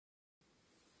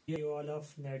body wall of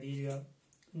Cnidaria.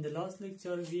 In the last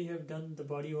lecture, we have done the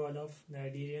body wall of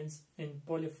Cnidarians in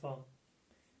polyform,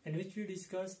 in which we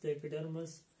discussed the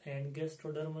epidermis and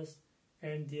gastrodermis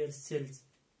and their cells.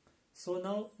 So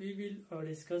now we will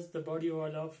discuss the body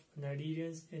wall of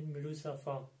Cnidarians in Medusa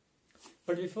form.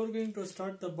 But before going to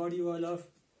start the body wall of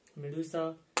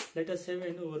Medusa, let us have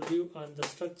an overview on the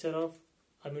structure of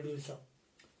a Medusa.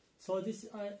 So this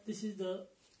is the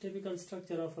typical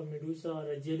structure of a Medusa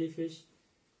or a jellyfish.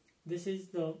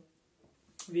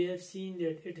 We have seen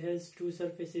that it has two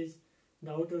surfaces.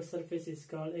 The outer surface is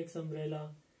called ex umbrella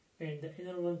and the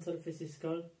inner one surface is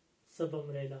called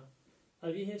subumbrella.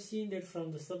 We have seen that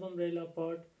from the subumbrella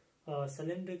part,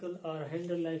 cylindrical or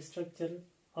handle-like structure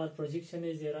or projection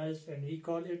is arised, and we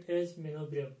call it as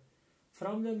menobrium.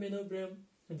 From the menobrium,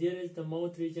 there is the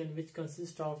mouth region, which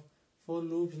consists of four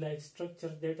lobes-like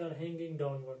structure that are hanging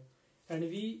downward. And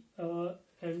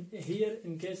here,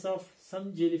 in case of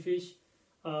some jellyfish,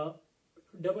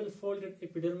 double-folded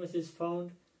epidermis is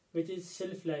found, which is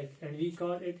shelf-like, and we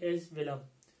call it as velum.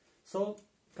 So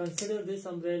consider this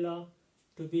umbrella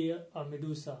to be a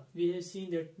Medusa. We have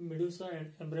seen that Medusa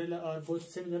and umbrella are both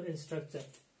similar in structure.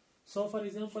 So for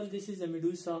example, this is a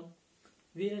Medusa.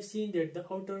 We have seen that the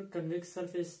outer convex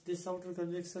surface, this outer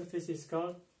convex surface is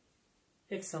called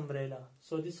ex umbrella.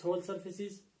 So this whole surface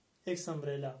is ex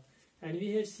umbrella. And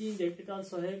we have seen that it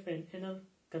also have an inner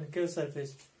concave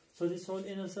surface. So this whole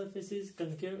inner surface is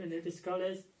concave and it is called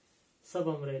as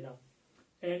subumbrella.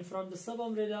 And from the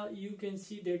subumbrella, you can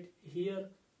see that here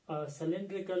a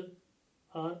cylindrical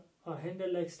or a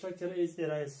handle-like structure is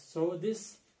arised. So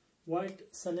this white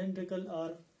cylindrical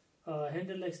or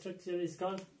handle-like structure is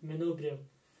called menobrium.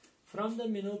 From the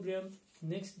menobrium,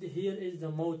 next here is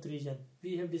the mouth region.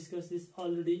 We have discussed this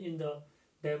already in the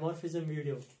dimorphism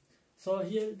video. So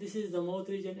here this is the mouth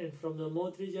region, and from the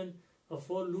mouth region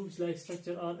four loops-like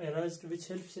structure are arised, which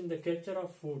helps in the capture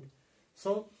of food.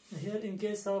 So here in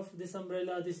case of this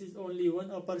umbrella, this is only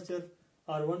one aperture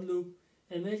or one loop.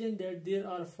 Imagine that there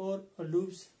are four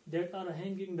loops that are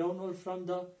hanging downward from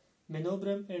the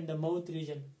menobrium and the mouth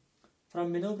region.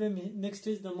 From menobrium, next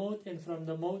is the mouth, and from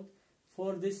the mouth,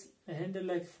 for this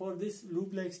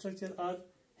loop-like structure are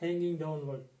hanging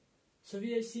downward. So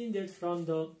we have seen that from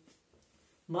the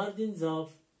margins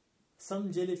of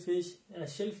some jellyfish, a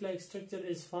shelf-like structure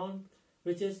is found,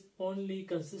 which is only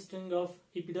consisting of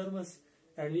epidermis,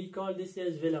 and we call this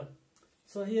as velum.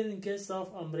 So here in case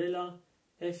of umbrella,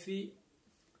 if we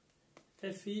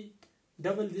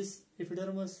double this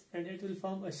epidermis, and it will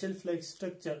form a shelf-like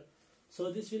structure.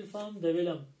 So this will form the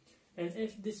velum, and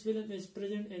if this velum is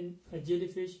present in a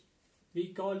jellyfish, we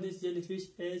call this jellyfish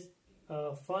as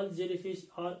false jellyfish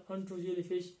or untrue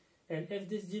jellyfish. And if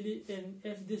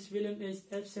this velum is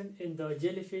absent in the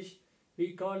jellyfish,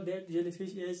 we call that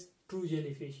jellyfish as true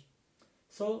jellyfish.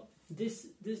 So this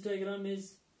diagram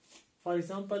is, for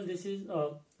example, this is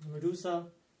a Medusa.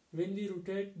 When we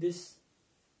rotate this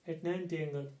at 90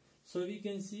 angle, so we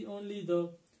can see only the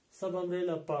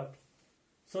subumbrella part.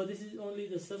 So this is only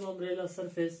the subumbrella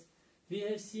surface. We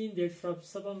have seen that from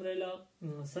subumbrella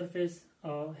surface,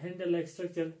 handle-like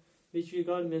structure, which we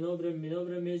call menobrium.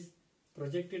 Menobrium is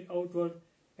projected outward,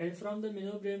 and from the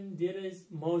menobrium there is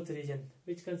mouth region,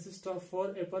 which consists of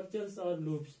four apertures or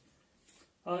loops.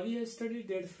 We have studied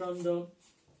that from the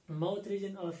mouth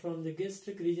region or from the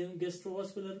gastric region,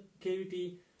 gastrovascular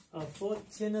cavity, four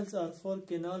channels or four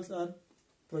canals are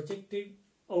projected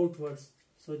outwards.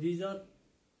 So these are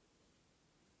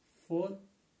four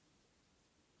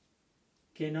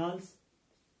canals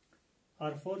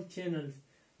or four channels.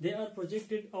 They are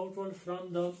projected outward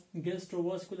from the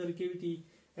gastrovascular cavity,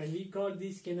 and we call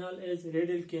these canals as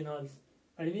radial canals.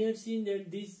 And we have seen that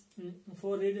these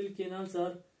four radial canals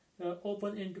are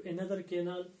open into another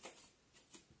canal,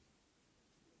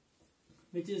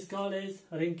 which is called as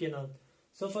ring canal.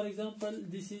 So for example,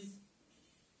 this is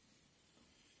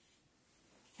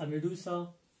a Medusa.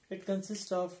 It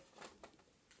consists of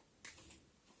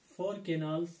four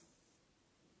canals,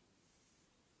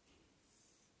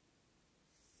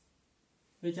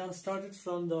 which are started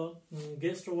from the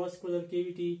gastrovascular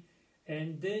cavity,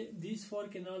 and these four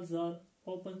canals are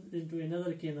opened into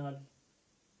another canal,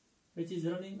 which is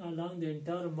running along the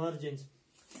entire margins,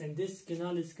 and this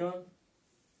canal is called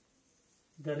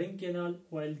the ring canal,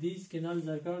 while these canals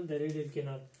are called the radial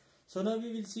canal. So now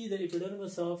we will see the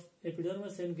epidermis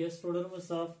and gastrodermis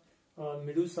of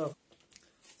Medusa.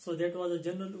 So that was a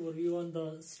general overview on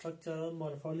the structure or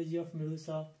morphology of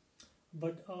Medusa,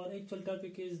 but our actual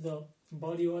topic is the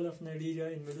body wall of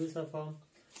Cnidaria in Medusa form.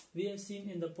 We have seen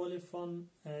in the polyform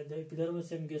the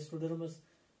epidermis and gastrodermis,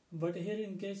 but here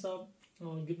in case of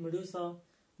Medusa,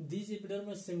 these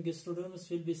epidermis and gastrodermis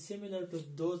will be similar to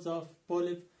those of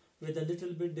polyp with a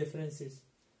little bit differences.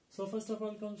 So first of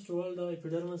all comes to all the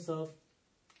epidermis of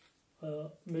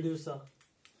Medusa.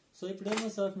 So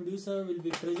epidermis of Medusa will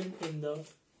be present in the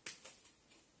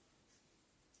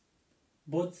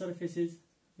both surfaces,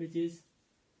 which is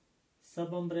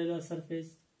subumbrella surface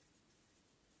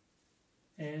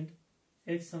and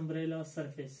exumbrella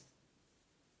surface.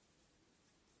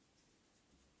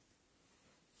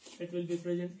 It will be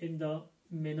present in the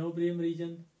menobrium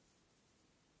region.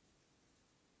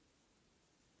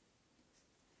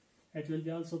 It will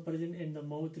be also present in the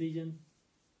mouth region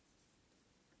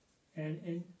and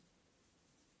in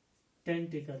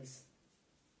tentacles.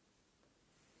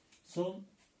 So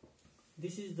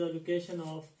this is the location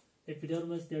of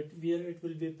epidermis that where it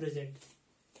will be present.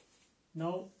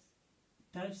 Now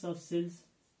types of cells.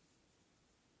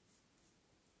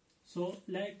 So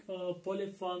like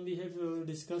polyp form we have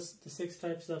discussed the 6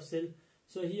 types of cell.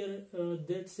 So here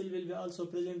that cell will be also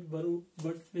present but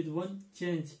with one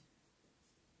change.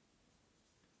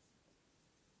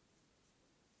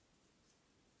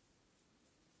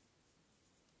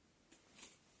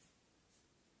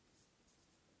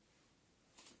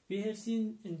 We have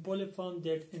seen in polyp form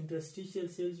that interstitial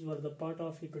cells were the part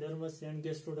of epidermis and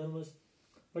gastrodermis,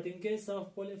 but in case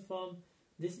of polyp form,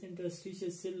 these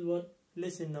interstitial cells were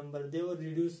less in number, they were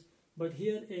reduced, but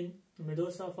here in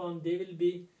Medusa form they will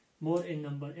be more in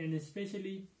number, and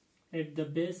especially at the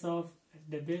base of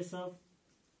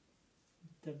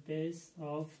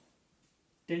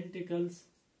tentacles,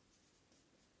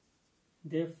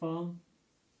 they form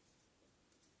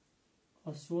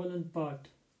a swollen part.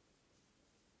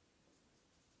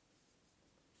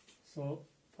 So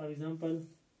for example,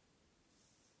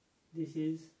 this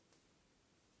is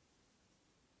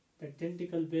the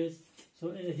tentacle base.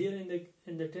 So here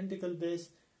in the tentacle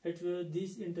base,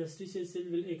 these interstitial cells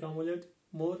will accumulate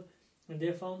more and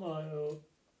they form a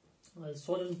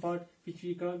swollen part which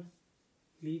we call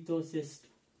lithocyst.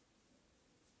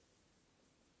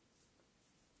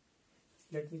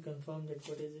 Let me confirm that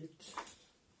what is it.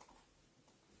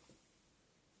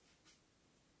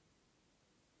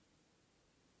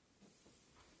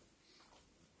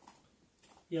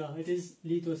 Yeah, it is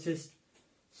lithocyst.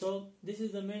 So this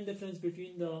is the main difference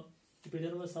between the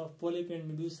epidermis of polyp and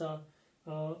Medusa.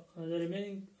 The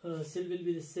remaining cell will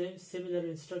be the same, similar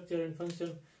in structure and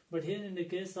function, but here in the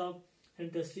case of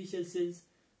interstitial cells,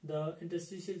 the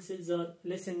interstitial cells are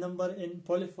less in number in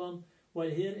polyp form, while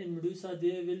here in Medusa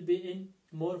they will be in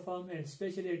more form, and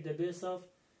especially at the base of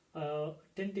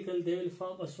tentacle they will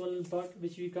form a swollen part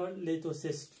which we call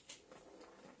lithocyst.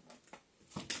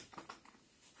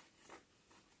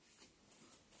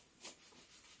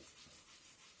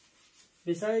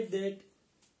 Besides that,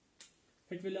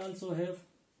 it will also have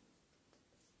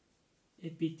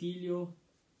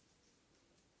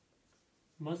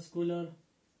epithelio-muscular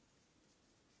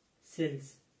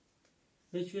cells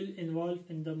which will involve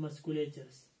in the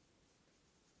musculatures,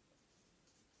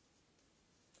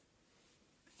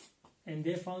 and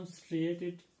they form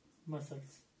striated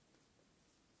muscles.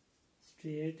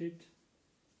 Striated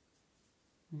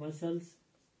muscles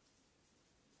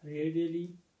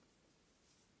radially.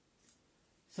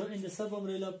 So in the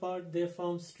subumbrella part they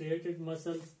form striated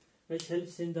muscles which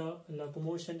helps in the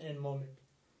locomotion and movement.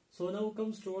 So now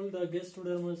comes to all the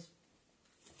gastrodermis.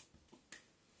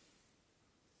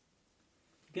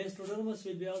 Gastrodermis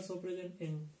will be also present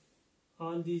in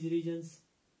all these regions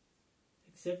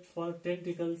except for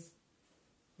tentacles.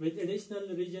 With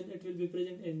additional region it will be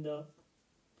present in the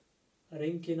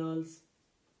ring canals,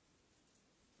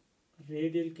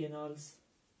 radial canals,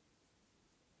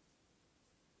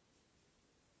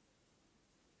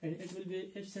 and it will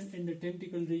be absent in the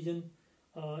tentacle region,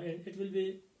 and it will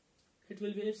be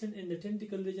absent in the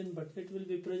tentacle region, but it will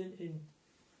be present in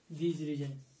these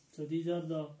regions. So these are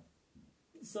the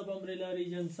subumbrella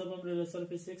region, subumbrella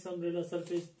surface, exumbrella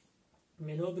surface,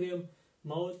 menobrium,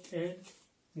 mouth, and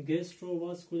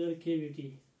gastrovascular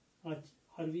cavity, or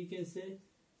we can say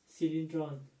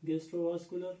ceolenteron,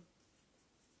 gastrovascular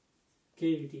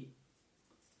cavity.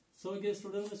 So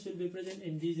gastrodermis will be present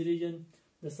in these regions: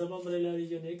 the subumbrella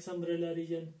region, exumbrella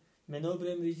region,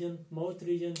 menobrium region, mouth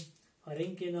region,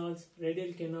 ring canals,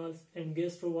 radial canals, and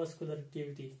gastrovascular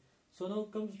cavity. So now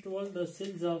comes to all the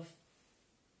cells of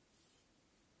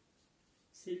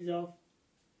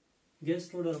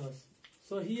gastrodermis.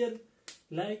 So here,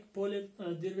 like polyp,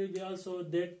 there will be also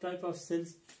that type of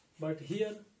cells, but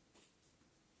here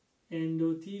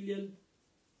endothelial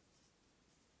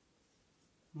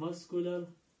muscular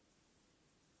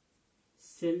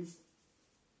cells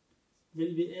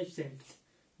will be absent.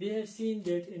 We have seen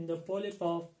that in the polyp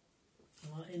of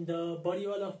In the body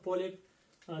wall of polyp,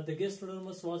 the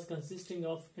gastrodermis was consisting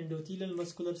of endothelial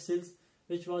muscular cells,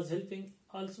 which was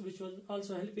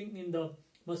also helping in the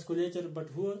musculature. But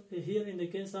here in the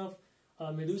case of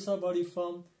Medusa body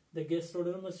form, the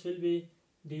gastrodermis will be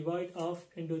devoid of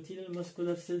endothelial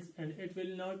muscular cells and it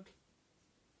will not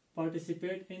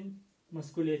participate in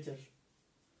musculature.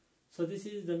 So this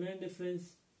is the main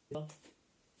difference.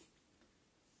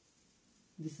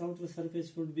 This outer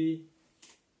surface would be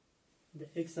the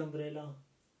X umbrella,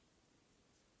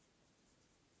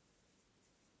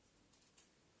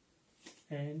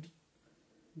 and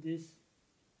this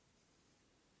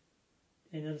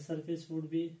inner surface would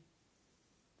be,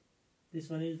 this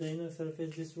one is the inner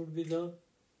surface, this would be the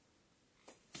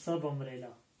sub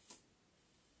umbrella.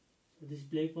 So this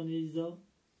black one is the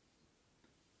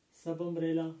sub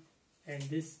umbrella and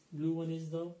this blue one is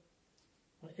the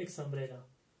X umbrella.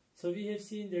 So we have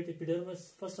seen that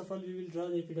epidermis, first of all we will draw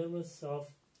the epidermis of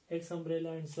X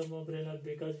umbrella and sub umbrella,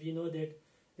 because we know that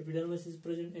epidermis is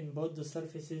present in both the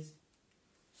surfaces.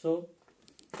 So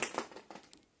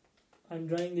I am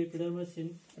drawing the epidermis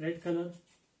in red color.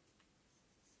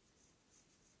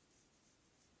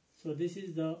 So this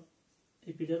is the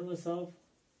epidermis of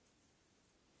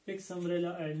X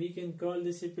umbrella, and we can call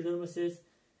this epidermis as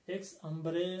X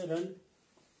umbrellar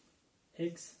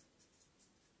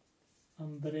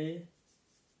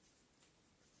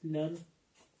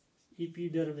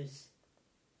epidermis.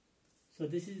 So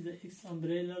this is the X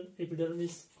umbrellar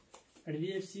epidermis, and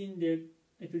we have seen that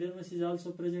epidermis is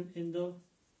also present in the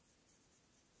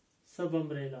sub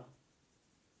umbrella.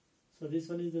 So this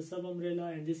one is the sub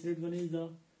umbrella and this red one is the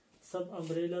sub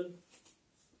umbrellar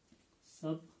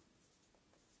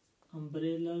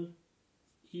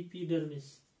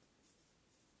epidermis.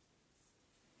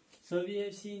 So we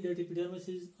have seen that epidermis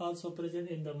is also present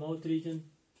in the mouth region.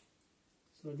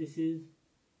 So this is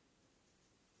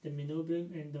the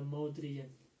menobrium and the mouth region,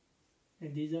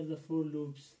 and these are the four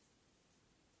lobes.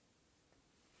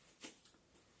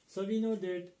 So we know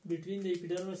that between the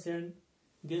epidermis and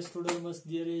gastrodermis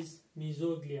there is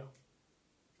mesoglia.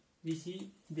 We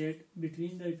see that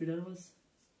between the epidermis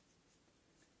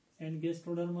and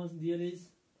gastrodermis there is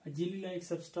a jelly-like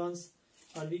substance,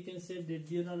 or we can say that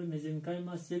there are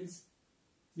mesenchyma cells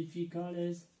which we call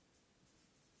as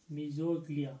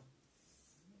mesoglia.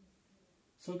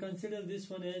 So consider this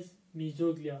one as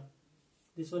mesoglia.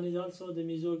 This one is also the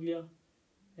mesoglia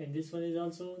and this one is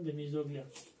also the mesoglia.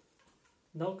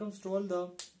 Now comes to all the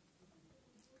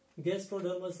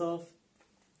gastrodermis of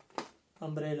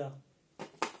umbrella.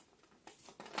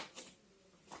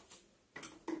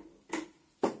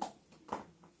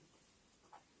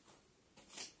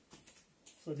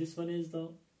 So this one is the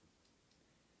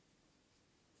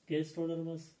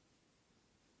gastrodermis,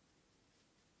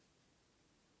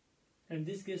 and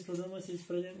this gastrodermis is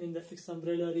present in the X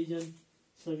umbrella region,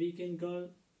 so we can call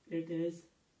it as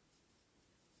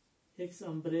X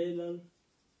umbrellar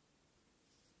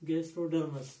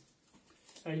gastrodermis.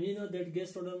 And we know that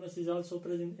gastrodermis is also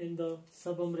present in the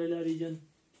subumbrella region,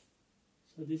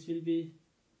 so this will be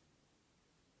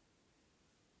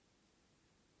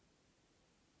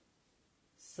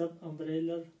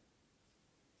subumbellar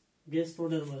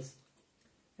gastrodermis,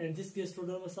 and this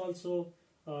gastrodermis also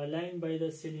lined by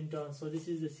the coelentron. So this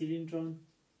is the coelentron,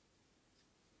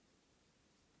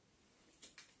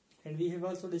 and we have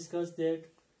also discussed that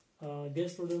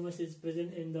gastrodermis is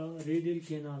present in the radial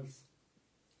canals,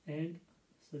 and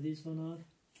so these one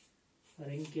are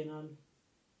ring canal,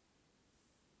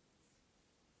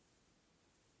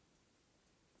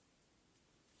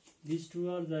 these two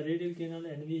are the radial canal,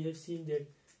 and we have seen that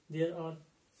there are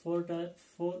four,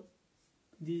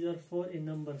 these are four in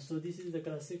number. So this is the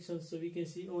cross section, so we can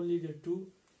see only the two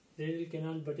radial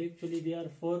canal, but actually they are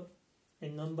four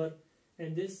in number.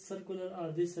 And this circular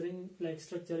or this ring like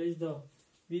structure is the,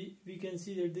 we can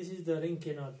see that this is the ring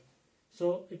canal.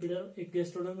 So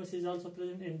gastrodermis is also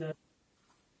present in the